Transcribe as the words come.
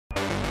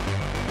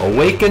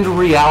Awakened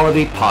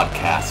Reality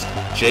Podcast,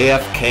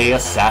 JFK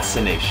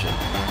Assassination.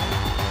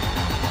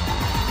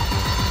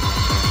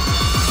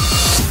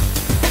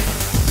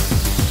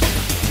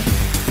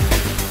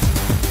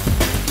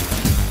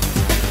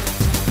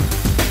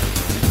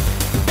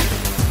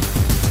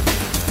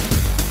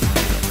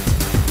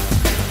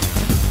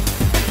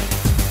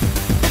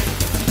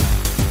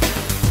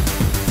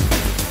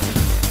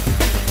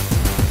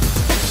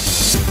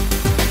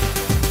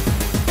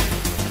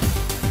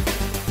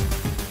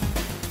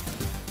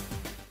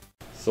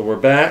 So we're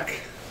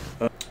back.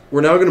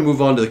 We're now going to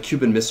move on to the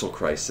Cuban Missile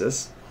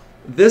Crisis.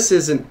 This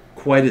isn't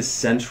quite as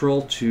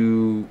central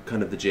to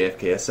kind of the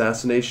JFK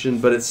assassination,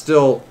 but it's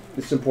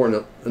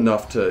important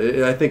enough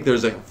to. I think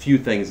there's a few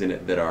things in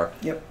it that are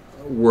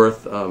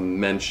worth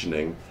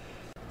mentioning.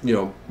 You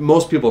know,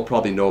 most people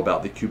probably know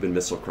about the Cuban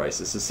Missile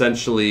Crisis.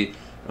 Essentially,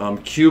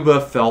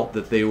 Cuba felt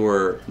that they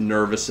were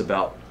nervous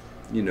about,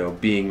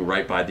 being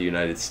right by the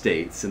United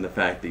States and the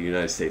fact that the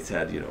United States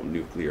had,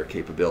 nuclear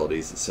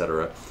capabilities,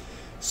 etc.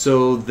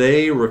 So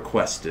they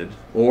requested,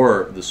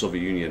 or the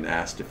Soviet Union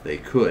asked if they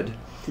could,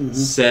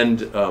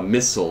 send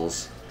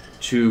missiles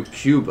to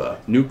Cuba,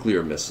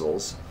 nuclear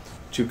missiles,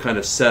 to kind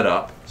of set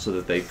up so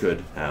that they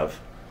could have,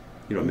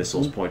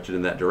 missiles pointed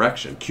in that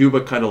direction.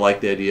 Cuba kind of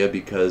liked the idea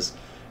because,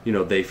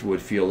 they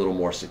would feel a little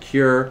more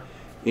secure.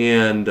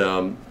 And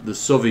the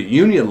Soviet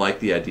Union liked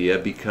the idea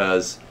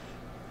because,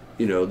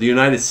 the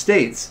United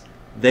States,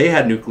 they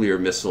had nuclear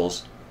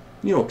missiles,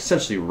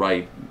 essentially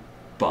right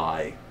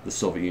by the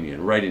Soviet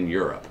Union, right in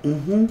Europe.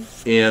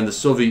 And the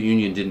Soviet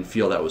Union didn't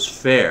feel that was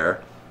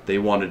fair. They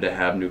wanted to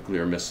have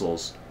nuclear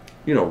missiles,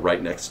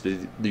 right next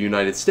to the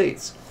United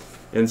States.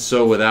 And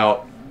so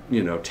without,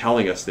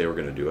 telling us they were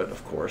going to do it,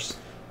 of course,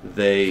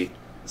 they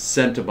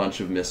sent a bunch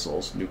of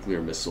missiles,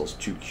 nuclear missiles,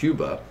 to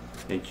Cuba,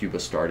 and Cuba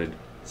started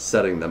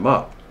setting them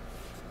up.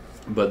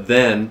 But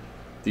then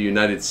the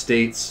United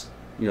States,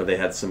 they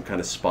had some kind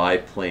of spy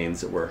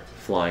planes that were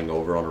flying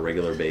over on a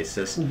regular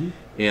basis,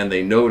 and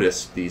they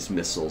noticed these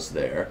missiles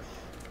there.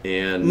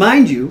 And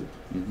mind you,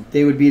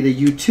 they would be the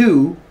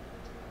U-2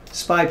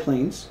 spy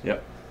planes.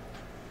 Yep.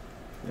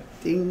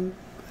 Ding.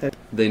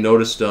 They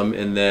noticed them,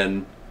 and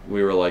then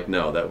we were like,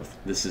 no,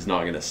 this is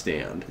not going to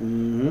stand.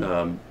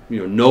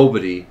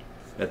 Nobody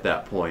at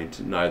that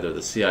point, neither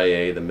the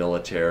CIA, the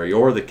military,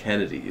 or the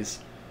Kennedys,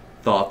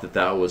 thought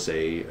that was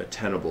a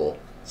tenable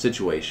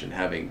situation,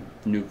 having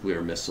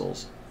nuclear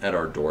missiles at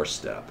our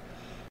doorstep.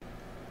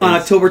 On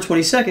October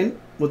 22nd,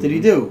 what did he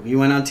do? He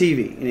went on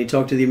TV and he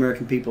talked to the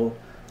American people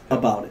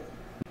about it.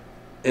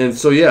 And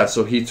so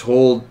he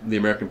told the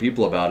American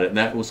people about it, and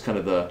that was kind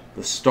of the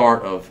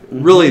start of,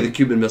 really the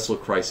Cuban Missile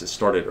Crisis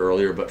started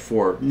earlier, but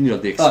for,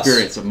 the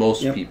experience of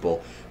most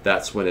people,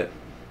 that's when it,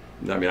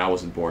 I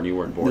wasn't born, you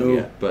weren't born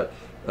yet, but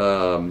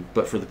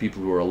for the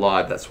people who were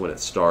alive, that's when it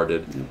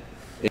started.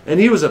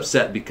 And he was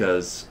upset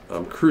because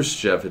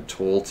Khrushchev had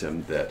told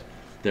him that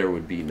there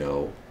would be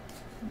no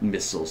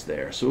missiles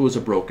there. So it was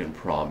a broken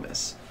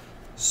promise.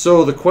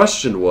 So the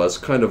question was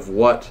kind of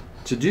what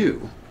to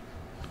do.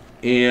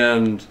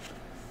 And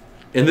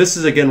this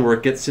is again where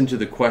it gets into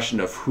the question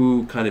of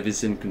who kind of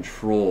is in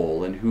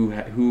control and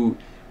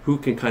who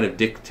can kind of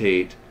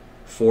dictate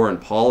foreign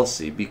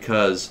policy,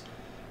 because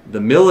the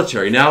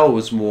military, now it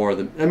was more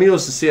it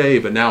was the CIA,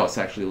 but now it's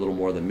actually a little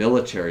more the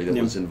military that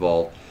was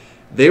involved.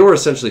 They were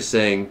essentially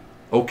saying,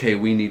 okay,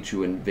 we need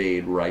to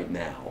invade right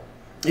now.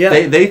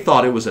 Yeah. They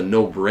thought it was a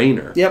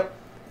no-brainer.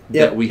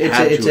 That we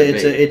had to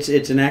invade.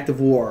 It's an act of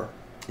war.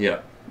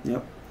 Yeah.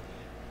 Yep.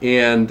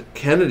 And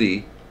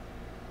Kennedy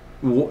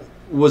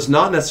was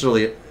not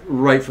necessarily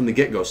right from the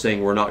get-go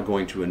saying we're not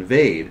going to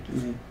invade.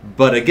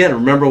 But again,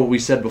 remember what we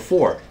said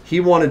before. He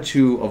wanted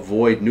to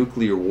avoid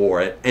nuclear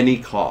war at any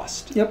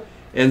cost. Yep.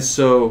 And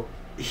so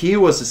he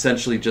was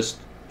essentially just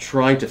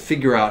trying to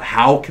figure out,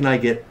 how can I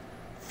get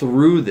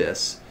through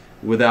this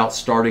without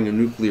starting a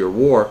nuclear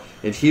war?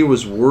 And he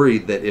was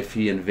worried that if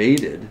he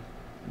invaded,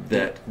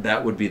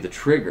 that would be the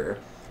trigger.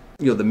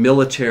 The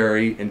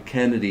military and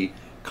Kennedy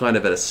kind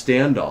of at a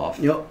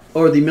standoff.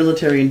 Or the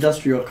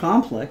military-industrial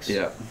complex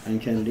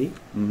and Kennedy.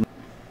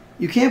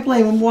 You can't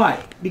blame him.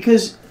 Why?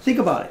 Because, think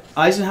about it.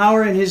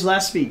 Eisenhower in his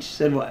last speech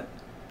said what?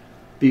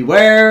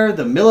 Beware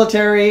the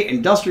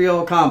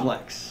military-industrial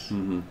complex.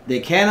 They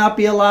cannot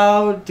be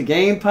allowed to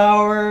gain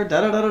power,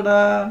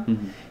 da-da-da-da-da.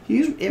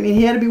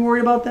 He had to be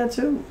worried about that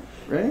too,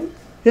 right?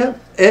 Yeah,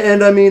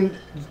 and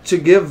to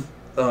give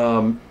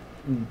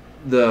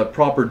the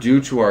proper due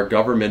to our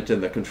government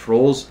and the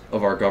controls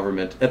of our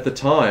government at the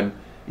time,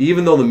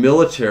 even though the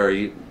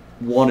military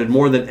wanted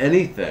more than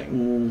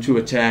anything to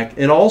attack,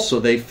 and also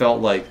they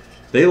felt like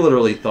they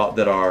literally thought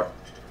that our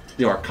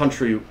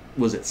country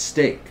was at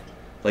stake.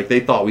 Like they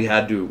thought we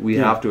have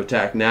to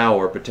attack now,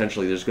 or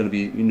potentially there's going to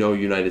be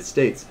United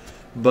States.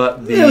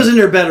 But it was in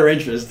their better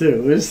interest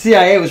too. The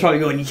CIA was probably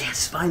going,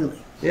 yes, finally.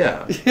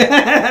 Yeah.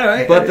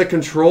 Right? But the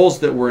controls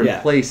that were in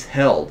place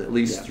held, at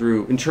least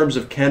through, in terms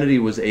of Kennedy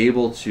was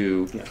able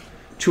to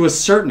a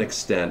certain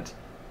extent,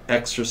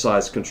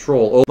 exercise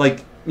control.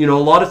 Like, a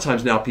lot of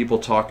times now people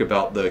talk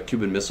about the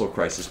Cuban Missile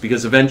Crisis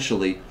because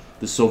eventually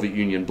the Soviet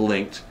Union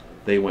blinked,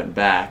 they went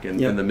back, and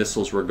the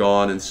missiles were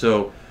gone. And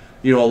so,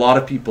 a lot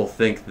of people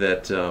think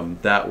that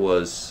that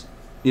was,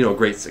 a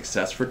great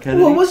success for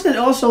Kennedy. Well, wasn't it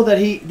also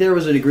that there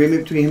was an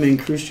agreement between him and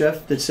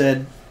Khrushchev that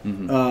said,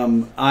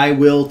 I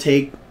will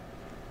take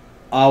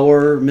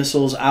our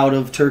missiles out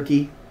of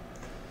Turkey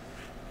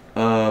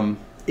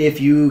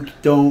if you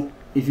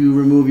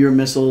remove your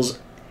missiles.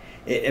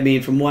 I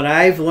mean, from what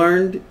I've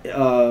learned,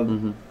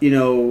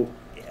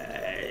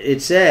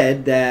 it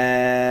said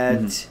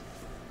that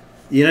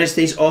the United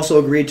States also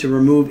agreed to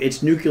remove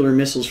its nuclear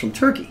missiles from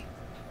Turkey.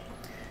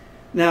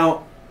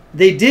 Now,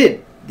 they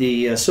did.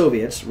 The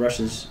Soviets,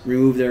 Russians,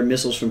 removed their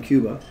missiles from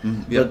Cuba,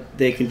 but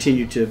they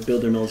continued to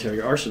build their military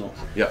arsenal.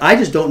 Yep. I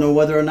just don't know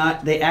whether or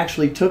not they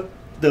actually took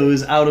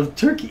those out of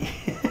Turkey,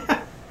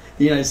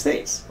 the United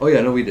States. Oh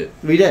yeah, no, we did.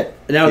 We did.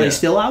 Now, are they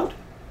still out?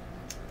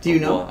 Do you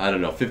know? Well, I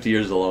don't know. 50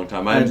 years is a long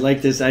time. I'd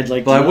like to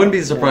But I wouldn't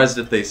be surprised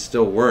if they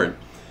still weren't.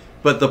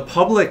 But the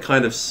public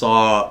kind of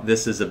saw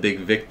this as a big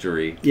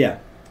victory. Yeah.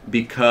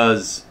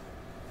 Because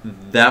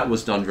that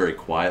was done very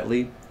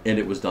quietly. And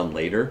it was done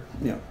later.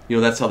 Yeah.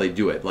 That's how they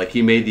do it. Like,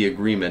 he made the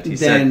agreement. He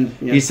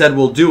said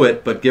we'll do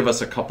it, but give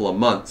us a couple of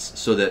months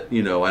so that,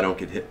 I don't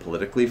get hit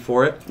politically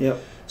for it.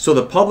 Yep. So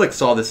the public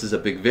saw this as a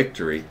big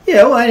victory.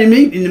 Yeah, well, in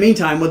the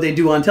meantime, what they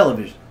do on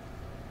television.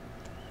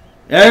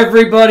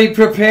 Everybody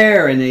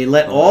prepare, and they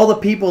let all the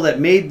people that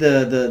made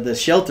the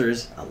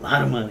shelters a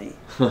lot of money.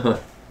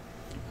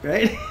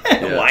 Right?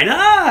 Why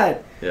not?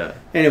 Yeah.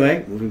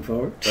 Anyway, moving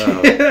forward.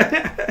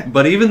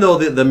 But even though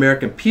the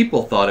American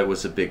people thought it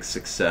was a big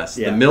success,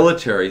 the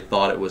military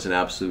thought it was an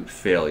absolute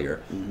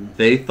failure.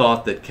 They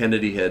thought that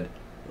Kennedy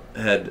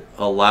had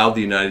allowed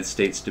the United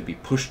States to be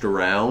pushed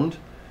around,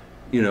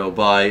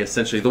 by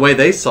essentially, the way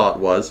they saw it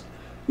was,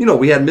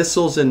 we had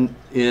missiles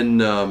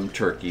in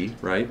Turkey,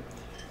 right?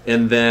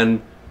 And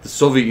then the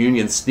Soviet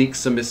Union sneaks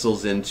some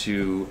missiles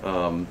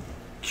into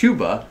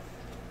Cuba,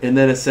 and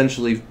then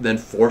essentially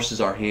forces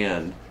our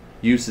hand,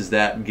 uses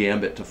that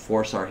gambit to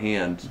force our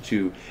hand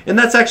to, and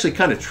that's actually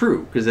kind of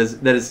true, because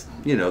that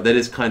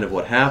is kind of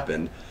what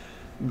happened.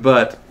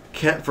 But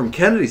from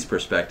Kennedy's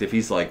perspective,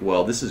 he's like,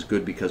 well, this is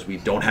good because we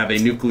don't have a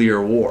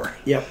nuclear war.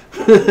 Yep.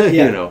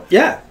 Yeah.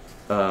 Yeah.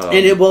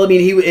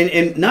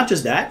 And not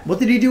just that. What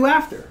did he do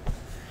after?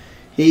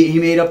 He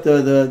made up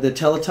the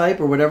teletype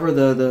or whatever,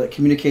 the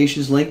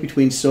communications link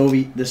between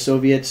the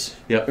Soviets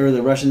or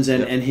the Russians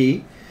and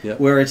he. Yep.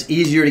 Where it's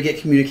easier to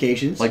get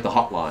communications. Like the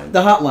hotline.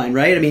 The hotline,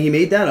 right? I mean, he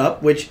made that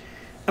up, which,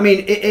 I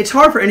mean, it's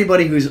hard for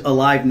anybody who's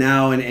alive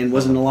now and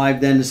wasn't alive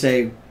then to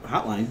say,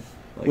 hotline?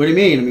 What do you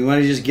mean? I mean, why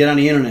don't you just get on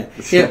the internet?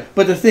 Yeah.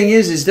 But the thing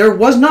is there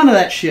was none of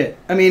that shit.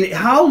 I mean,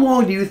 how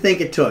long do you think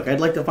it took? I'd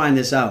like to find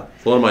this out.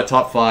 One of my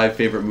top 5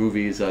 favorite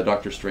movies,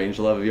 Dr.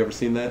 Strangelove. Have you ever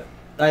seen that?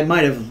 I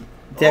might have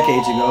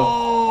decades ago.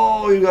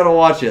 Oh, you got to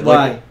watch it.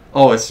 Why?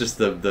 It's just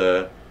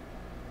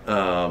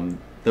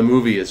the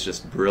movie is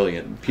just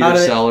brilliant. Peter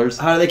Sellers.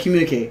 How do they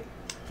communicate?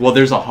 Well,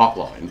 there's a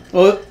hotline.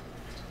 Oh,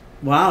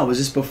 wow. Was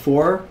this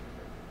before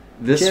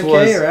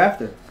JFK or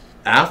after?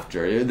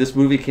 After. This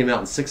movie came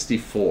out in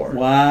 1964.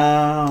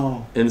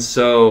 Wow. And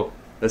so,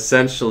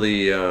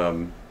 essentially,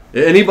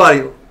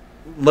 anybody,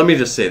 let me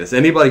just say this.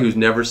 Anybody who's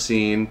never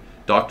seen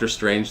Dr.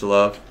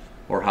 Strangelove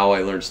or How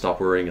I Learned to Stop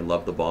Worrying and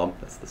Love the Bomb,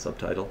 that's the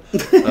subtitle,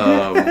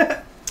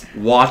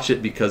 watch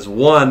it because,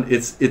 one,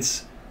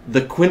 it's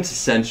the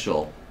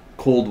quintessential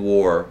Cold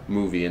War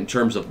movie in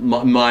terms of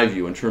my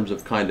view, in terms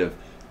of kind of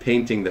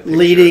painting the picture.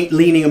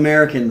 Leaning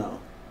American, though.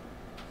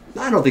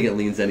 I don't think it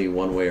leans any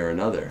one way or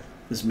another.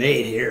 It was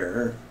made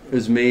here. It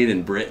was made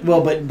in Britain.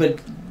 Well, but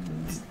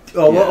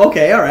well,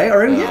 okay, all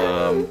right,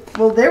 yeah.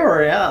 Well, they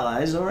were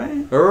allies, all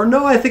right. Or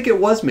no, I think it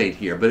was made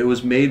here, but it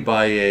was made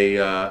by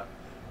a.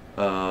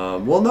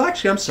 Well, no,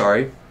 actually, I'm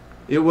sorry.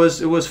 It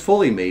was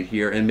fully made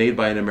here and made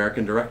by an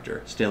American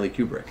director, Stanley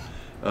Kubrick.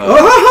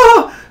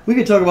 We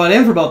could talk about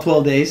him for about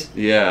 12 days.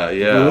 Yeah.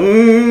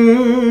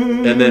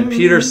 And then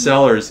Peter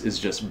Sellers is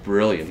just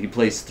brilliant. He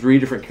plays 3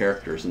 different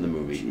characters in the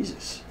movie.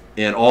 Jesus.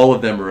 And all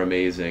of them are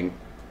amazing.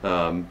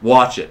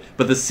 Watch it.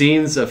 But the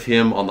scenes of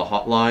him on the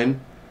hotline,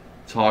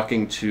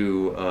 talking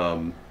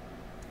to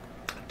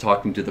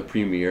the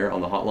premier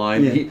on the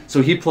hotline.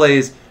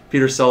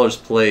 Peter Sellers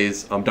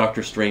plays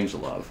Dr.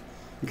 Strangelove,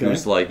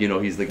 who's like,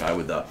 he's the guy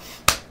with the,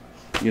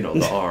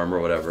 the arm or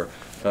whatever.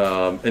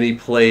 And he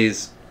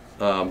plays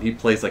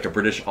like a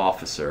British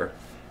officer,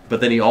 but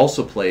then he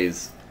also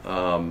plays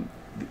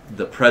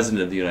the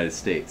President of the United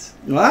States.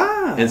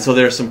 Wow. And so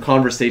there's some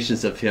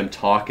conversations of him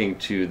talking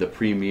to the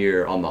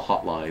premier on the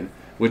hotline,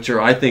 which are,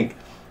 I think,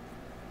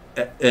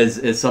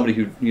 as somebody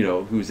who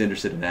who's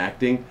interested in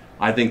acting,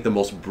 I think the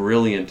most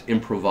brilliant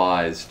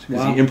improvised,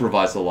 because he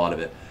improvised a lot of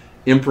it,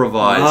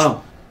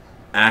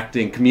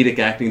 acting, comedic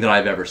acting that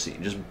I've ever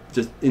seen.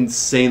 Just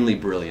insanely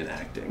brilliant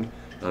acting.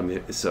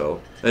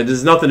 So it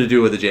has nothing to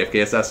do with the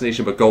JFK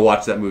assassination, but go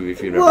watch that movie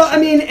if you've never seen it. Well, I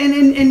mean,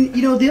 and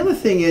the other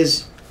thing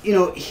is, I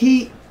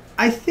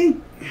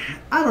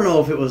don't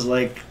know if it was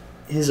like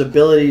his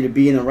ability to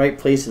be in the right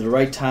place at the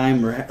right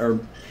time, or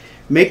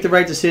make the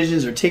right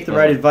decisions or take the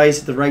right advice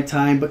at the right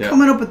time. But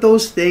coming up with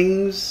those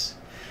things,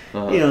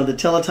 the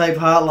teletype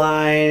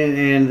hotline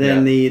and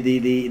then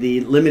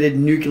the limited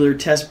nuclear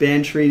test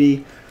ban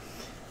treaty,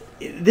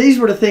 these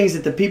were the things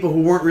that the people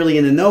who weren't really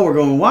in the know were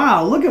going,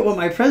 wow, look at what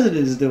my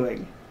president is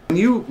doing. When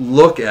you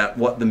look at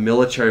what the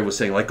military was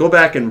saying, like go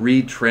back and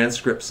read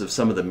transcripts of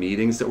some of the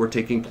meetings that were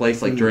taking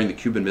place, like during the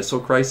Cuban Missile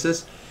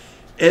Crisis,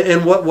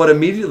 and what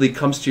immediately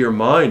comes to your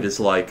mind is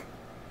like,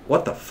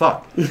 what the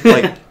fuck?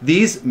 Like,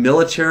 these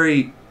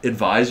military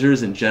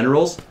advisors and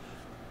generals,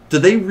 do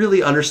they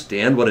really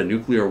understand what a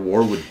nuclear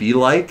war would be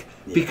like?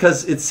 Yeah.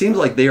 Because it seems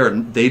like they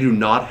do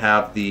not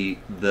have the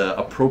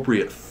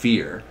appropriate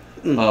fear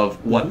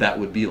of what that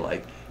would be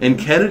like. And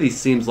Kennedy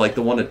seems like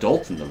the one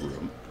adult in the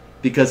room.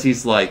 Because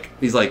he's like,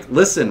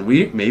 listen,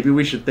 maybe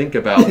we should think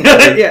about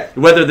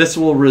whether this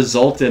will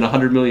result in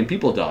 100 million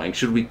people dying.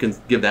 Should we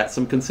give that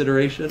some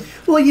consideration?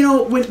 Well,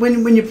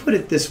 when you put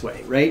it this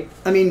way, right?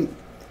 I mean,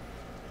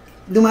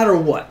 no matter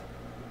what,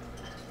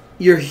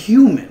 you're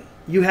human.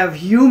 You have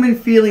human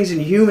feelings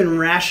and human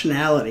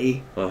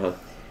rationality.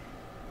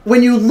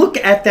 When you look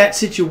at that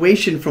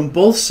situation from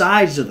both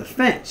sides of the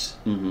fence,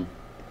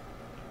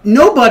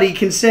 nobody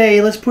can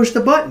say, let's push the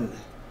button.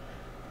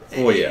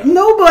 Oh, yeah.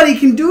 Nobody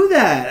can do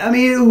that. I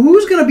mean,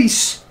 who's going to be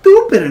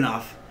stupid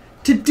enough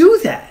to do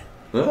that?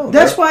 Well,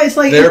 that's why it's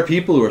like... There are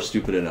people who are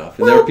stupid enough,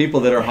 and there are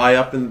people that are high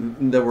up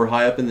in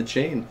the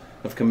chain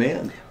of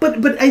command.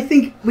 But I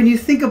think when you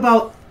think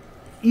about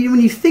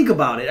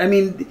it, I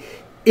mean,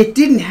 it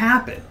didn't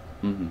happen,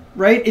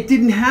 right? It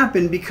didn't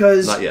happen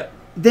because not yet.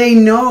 They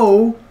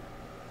know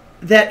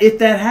that if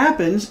that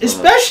happens,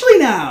 especially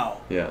now,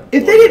 if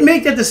they didn't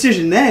make that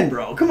decision then,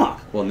 bro, come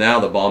on. Well, now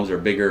the bombs are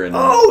bigger and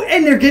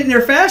and they're getting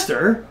there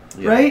faster,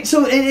 right?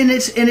 So and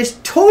it's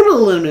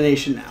total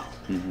elimination now.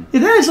 And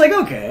then it's like,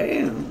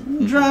 okay,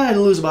 try to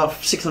lose about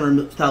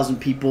 600,000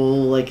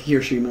 people, like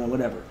Hiroshima or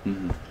whatever.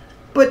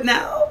 But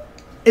now,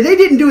 if they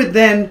didn't do it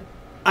then,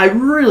 I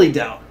really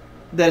doubt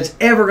that it's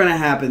ever going to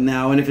happen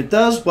now. And if it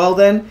does, well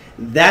then,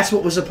 that's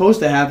what was supposed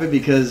to happen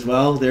because,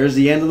 well, there's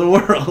the end of the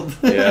world.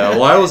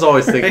 Well, I was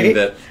always thinking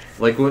that,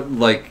 like,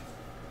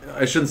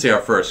 I shouldn't say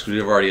our first, because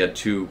we've already had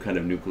 2 kind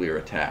of nuclear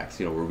attacks,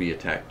 where we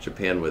attacked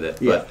Japan with it.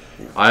 But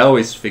I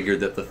always figured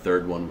that the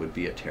third one would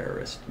be a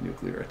terrorist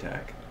nuclear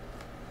attack.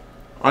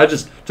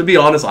 To be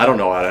honest, I don't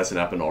know how that hasn't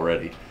happened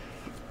already.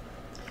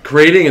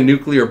 Creating a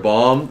nuclear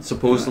bomb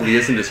supposedly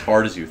isn't as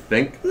hard as you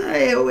think.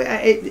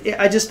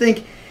 I just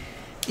think,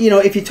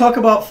 if you talk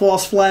about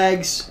false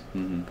flags,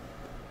 and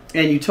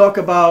you talk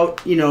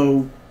about,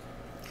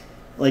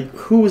 like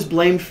who was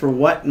blamed for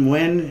what and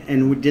when,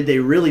 and did they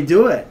really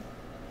do it?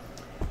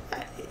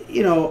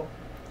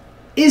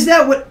 Is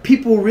that what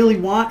people really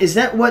want? Is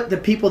that what the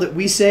people that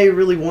we say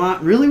really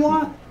want?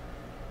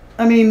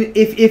 I mean,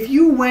 if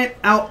you went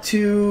out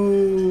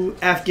to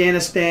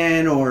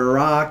Afghanistan or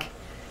Iraq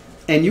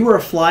and you were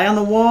a fly on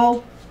the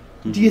wall,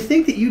 do you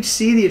think that you'd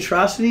see the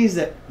atrocities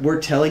that we're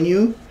telling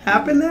you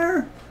happen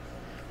there?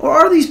 Or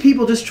are these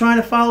people just trying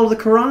to follow the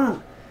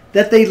Quran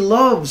that they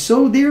love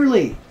so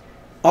dearly?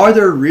 Are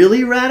there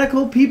really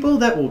radical people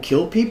that will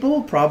kill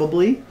people?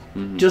 Probably,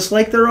 just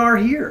like there are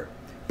here.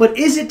 But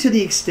is it to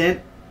the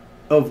extent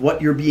of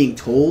what you're being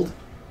told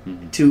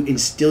to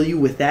instill you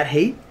with that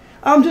hate?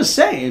 I'm just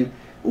saying,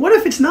 what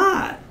if it's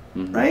not?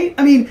 Right?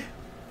 I mean,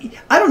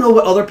 I don't know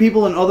what other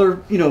people in other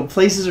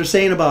places are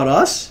saying about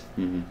us,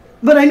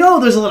 but I know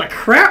there's a lot of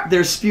crap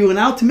they're spewing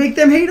out to make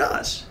them hate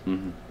us.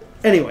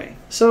 Anyway,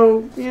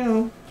 so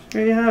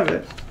there you have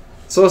it.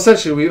 So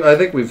essentially, I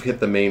think we've hit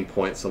the main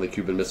points on the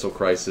Cuban Missile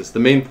Crisis. The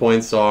main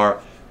points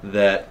are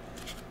that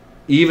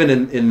even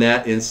in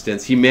that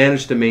instance, he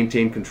managed to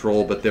maintain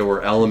control, but there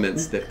were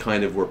elements that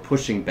kind of were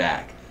pushing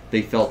back.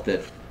 They felt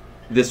that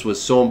this was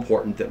so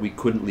important that we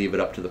couldn't leave it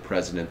up to the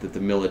president, that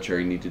the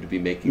military needed to be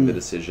making the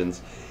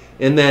decisions.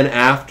 And then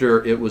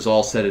after it was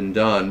all said and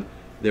done,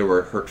 there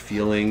were hurt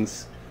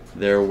feelings.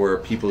 There were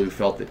people who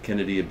felt that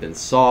Kennedy had been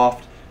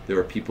soft. There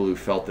were people who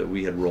felt that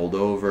we had rolled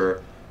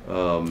over.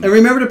 And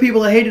remember the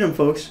people that hated him,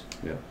 folks.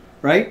 Yeah.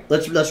 Right?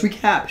 Let's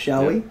recap,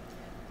 shall we?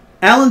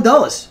 Allen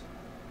Dulles,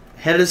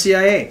 head of the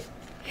CIA,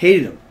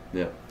 hated him.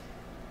 Yeah.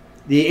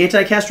 The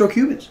anti-Castro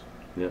Cubans,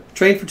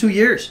 trained for 2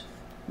 years,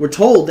 were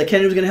told that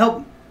Kennedy was going to help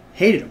them,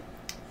 hated him.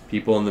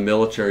 People in the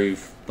military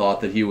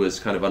thought that he was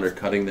kind of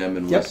undercutting them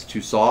and was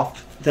too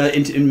soft.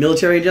 The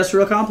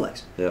military-industrial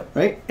complex. Yeah.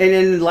 Right? And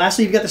then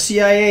lastly, you've got the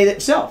CIA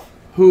itself,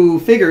 who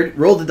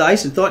rolled the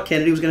dice and thought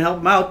Kennedy was going to help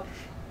them out.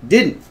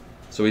 Didn't.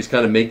 So he's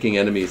kind of making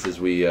enemies as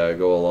we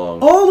go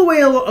along. All the way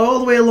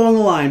along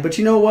the line. But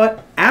you know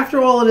what? After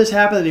all of this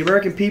happened, the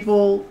American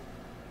people,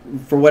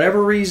 for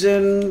whatever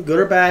reason, good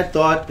or bad,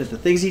 thought that the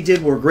things he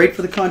did were great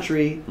for the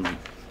country,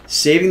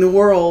 saving the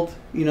world,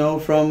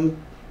 from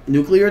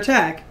nuclear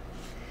attack.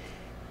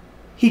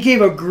 He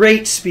gave a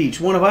great speech,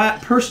 one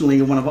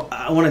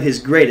of his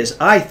greatest,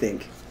 I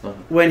think,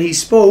 when he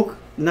spoke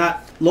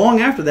not long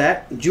after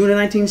that, June of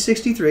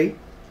 1963.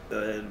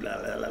 Where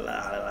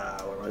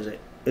was it?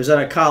 It was at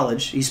a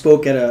college. He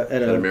spoke at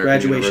a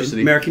graduation,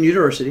 American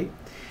University.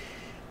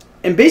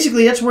 And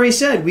basically, that's where he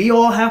said, we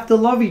all have to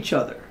love each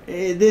other.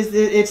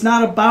 It's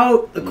not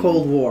about the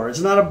Cold War.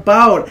 It's not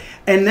about...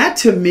 And that,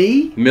 to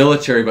me...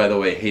 Military, by the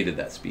way, hated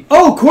that speech.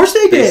 Oh, of course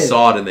they did. They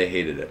saw it and they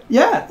hated it.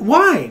 Yeah.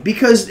 Why?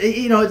 Because,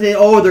 they're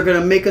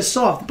going to make us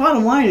soft. The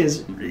bottom line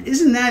is,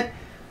 isn't that...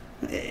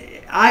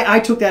 I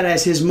took that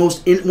as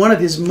one of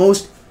his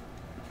most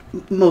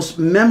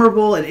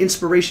memorable and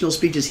inspirational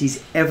speeches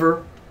he's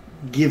ever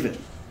given.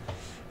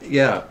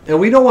 Yeah. And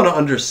we don't want to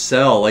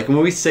undersell. Like, when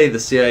we say the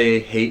CIA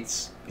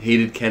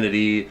hated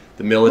Kennedy,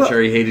 the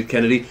military hated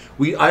Kennedy,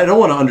 I don't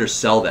want to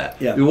undersell that.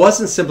 Yeah. It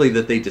wasn't simply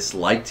that they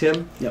disliked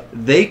him. Yep.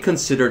 They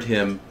considered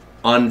him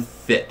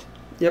unfit.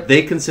 Yep.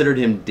 They considered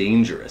him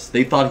dangerous.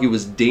 They thought he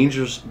was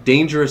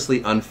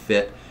dangerously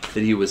unfit,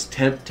 that he was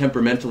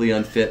temperamentally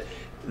unfit.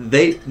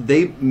 They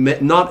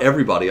not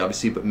everybody,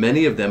 obviously, but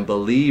many of them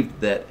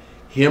believed that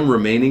him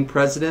remaining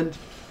president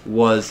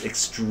was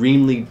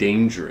extremely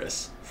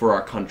dangerous for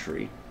our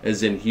country,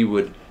 as in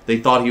they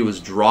thought he was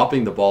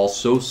dropping the ball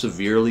so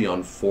severely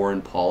on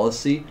foreign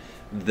policy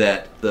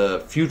that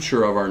the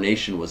future of our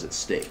nation was at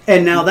stake.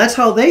 And now that's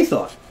how they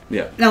thought.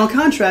 Yeah. Now, in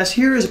contrast,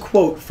 here is a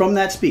quote from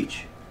that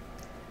speech.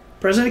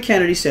 President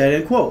Kennedy said,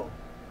 and quote,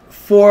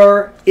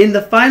 "For in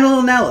the final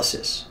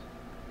analysis,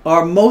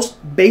 our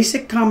most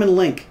basic common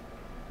link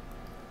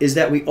is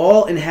that we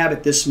all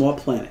inhabit this small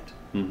planet.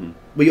 Mm-hmm.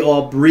 We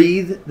all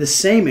breathe the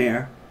same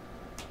air.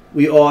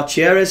 We all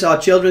cherish our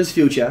children's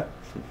future.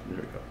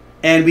 There we go.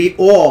 And we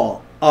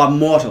all are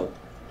mortal."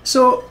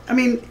 So, I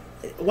mean,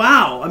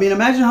 wow. I mean,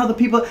 imagine how the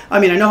people... I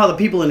mean, I know how the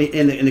people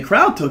in the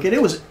crowd took it.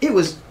 It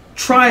was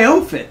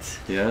triumphant.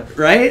 Yeah.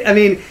 Right? I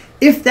mean,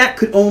 if that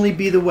could only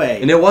be the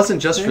way. And it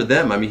wasn't just for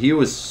them. I mean, he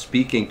was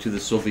speaking to the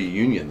Soviet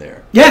Union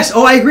there. Yes.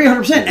 Oh, I agree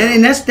 100%. Yeah.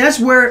 And that's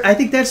where... I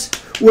think that's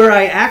where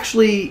I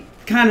actually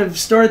kind of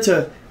started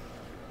to,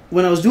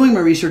 when I was doing my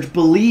research,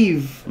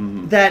 believe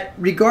that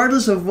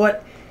regardless of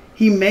what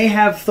he may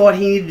have thought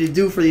he needed to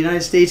do for the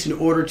United States in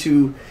order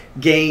to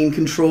gain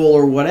control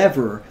or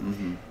whatever,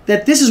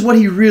 that this is what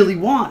he really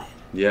wanted.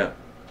 Yeah.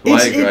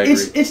 Well, I agree.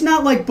 It's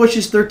not like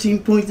Bush's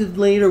 13-pointed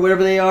plan or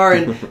whatever they are,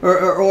 and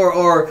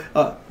or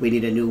we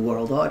need a new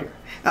world order,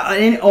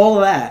 and all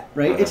of that,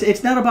 right?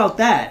 It's not about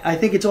that. I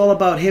think it's all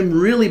about him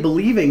really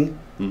believing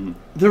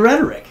the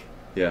rhetoric.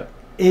 Yeah.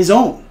 His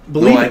own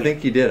believing. No, I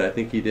think he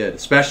did.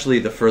 Especially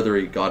the further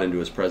he got into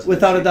his presidency.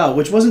 Without a doubt,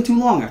 which wasn't too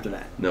long after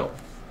that. No.